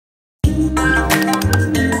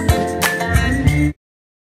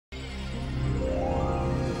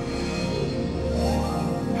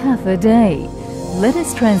Half a day. Let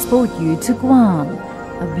us transport you to Guam,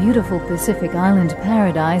 a beautiful Pacific island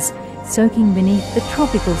paradise soaking beneath the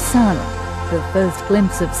tropical sun, the first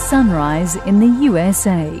glimpse of sunrise in the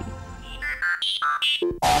USA.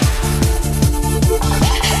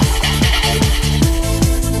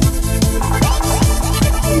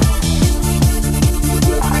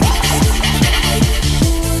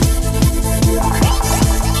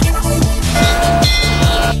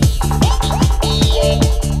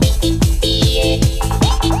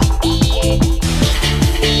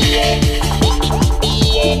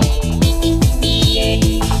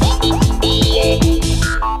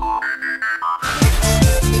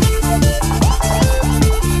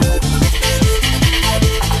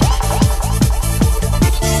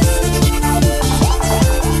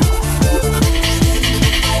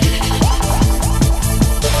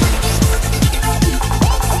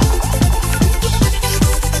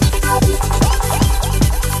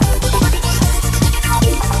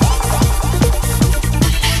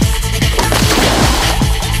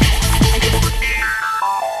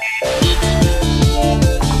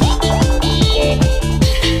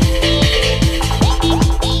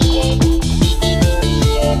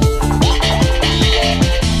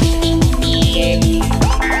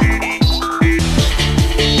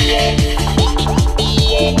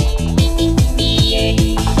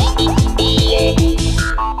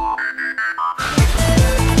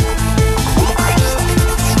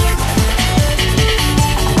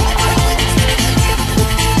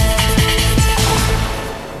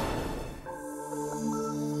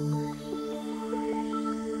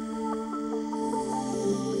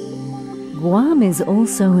 Guam is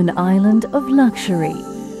also an island of luxury,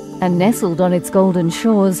 and nestled on its golden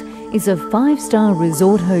shores is a five-star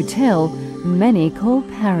resort hotel many call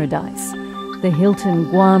paradise, the Hilton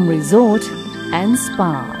Guam Resort and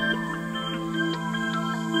Spa.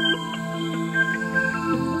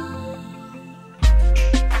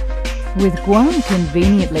 With Guam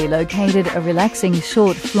conveniently located a relaxing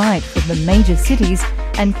short flight from the major cities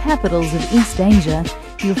and capitals of East Asia,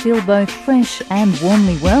 you'll feel both fresh and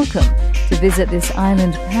warmly welcome to visit this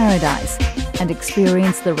island paradise and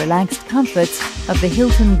experience the relaxed comforts of the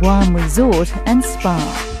Hilton Guam Resort and Spa.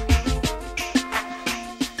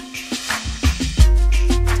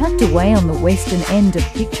 Tucked away on the western end of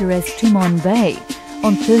picturesque Tumon Bay,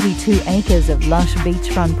 on 32 acres of lush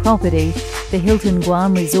beachfront property, the Hilton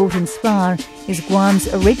Guam Resort and Spa is Guam's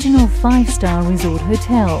original five-star resort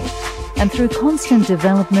hotel, and through constant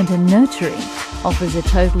development and nurturing, offers a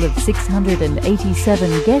total of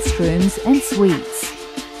 687 guest rooms and suites.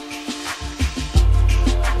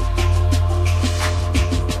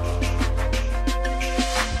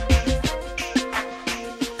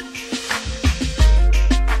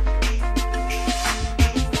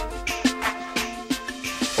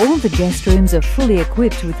 All the guest rooms are fully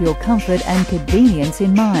equipped with your comfort and convenience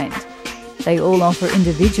in mind. They all offer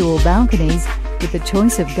individual balconies with the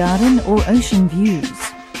choice of garden or ocean views.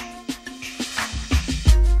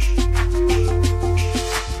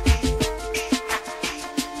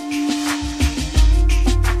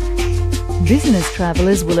 Business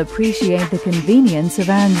travellers will appreciate the convenience of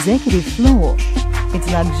our executive floor.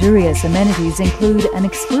 Its luxurious amenities include an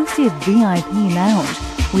exclusive VIP lounge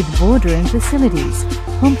with boardroom facilities,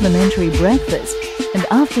 complimentary breakfast, and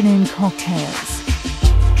afternoon cocktails.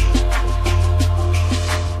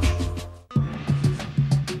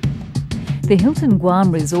 The Hilton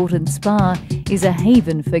Guam Resort and Spa is a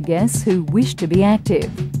haven for guests who wish to be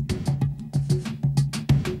active.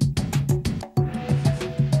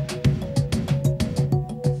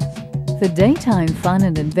 For daytime fun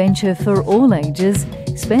and adventure for all ages,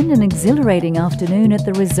 spend an exhilarating afternoon at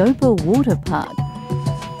the Resopa Water Park.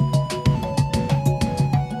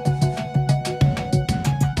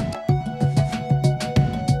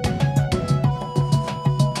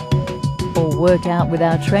 Or work out with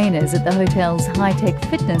our trainers at the hotel's high-tech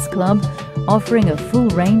fitness club, offering a full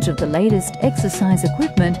range of the latest exercise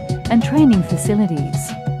equipment and training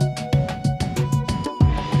facilities.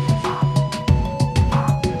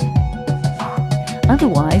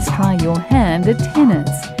 Otherwise, try your hand at tennis.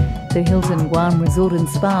 The Hilton Guam Resort and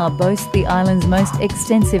Spa boasts the island's most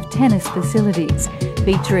extensive tennis facilities,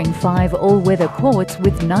 featuring 5 all-weather courts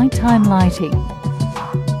with nighttime lighting.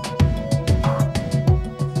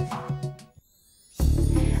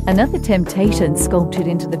 Another temptation sculptured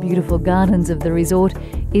into the beautiful gardens of the resort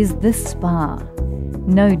is the spa.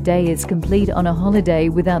 No day is complete on a holiday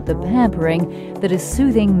without the pampering that a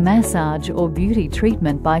soothing massage or beauty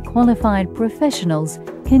treatment by qualified professionals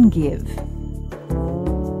can give.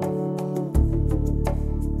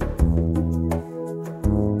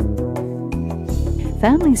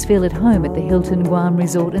 Families feel at home at the Hilton Guam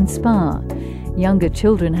Resort and Spa. Younger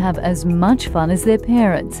children have as much fun as their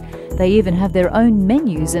parents. They even have their own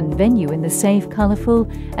menus and venue in the safe, colourful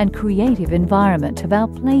and creative environment of our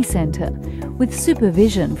play centre, with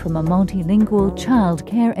supervision from a multilingual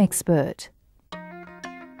childcare expert.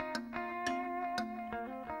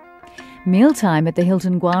 Mealtime at the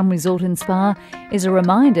Hilton Guam Resort and Spa is a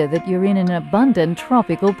reminder that you're in an abundant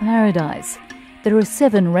tropical paradise. There are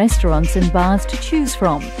 7 restaurants and bars to choose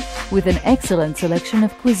from, with an excellent selection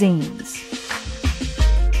of cuisines.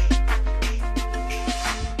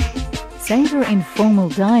 Savour informal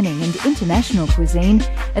dining and international cuisine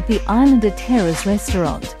at the Islander Terrace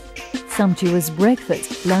restaurant. Sumptuous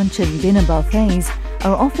breakfast, lunch and dinner buffets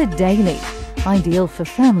are offered daily, ideal for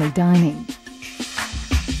family dining.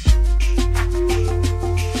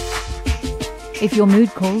 If your mood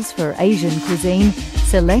calls for Asian cuisine,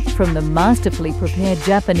 select from the masterfully prepared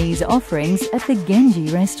Japanese offerings at the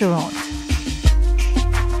Genji restaurant.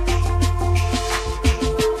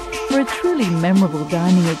 For a truly memorable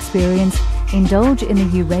dining experience, indulge in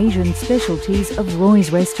the Eurasian specialties of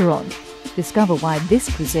Roy's restaurant. Discover why this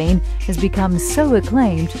cuisine has become so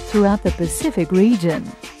acclaimed throughout the Pacific region.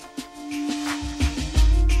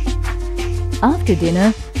 After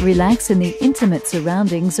dinner, relax in the intimate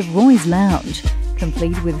surroundings of Roy's Lounge,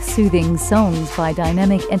 complete with soothing songs by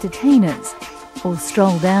dynamic entertainers, or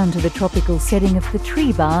stroll down to the tropical setting of the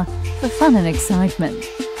Tree Bar for fun and excitement.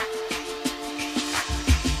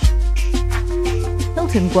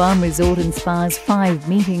 Hilton Guam Resort and Spa's 5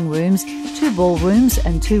 meeting rooms, 2 ballrooms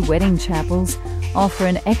and 2 wedding chapels offer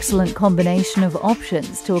an excellent combination of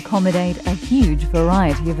options to accommodate a huge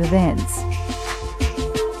variety of events.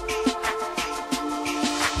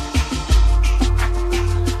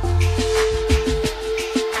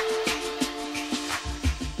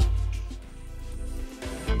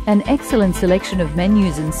 An excellent selection of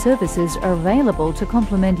menus and services are available to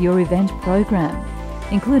complement your event program,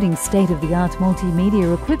 including state-of-the-art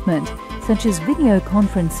multimedia equipment such as video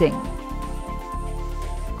conferencing.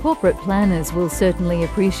 Corporate planners will certainly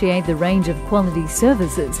appreciate the range of quality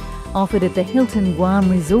services offered at the Hilton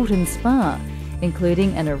Guam Resort and Spa,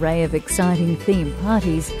 including an array of exciting theme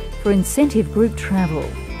parties for incentive group travel.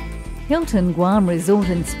 Hilton Guam Resort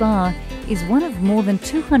and Spa is one of more than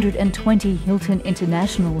 220 Hilton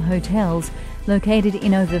International hotels located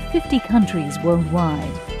in over 50 countries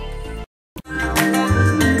worldwide.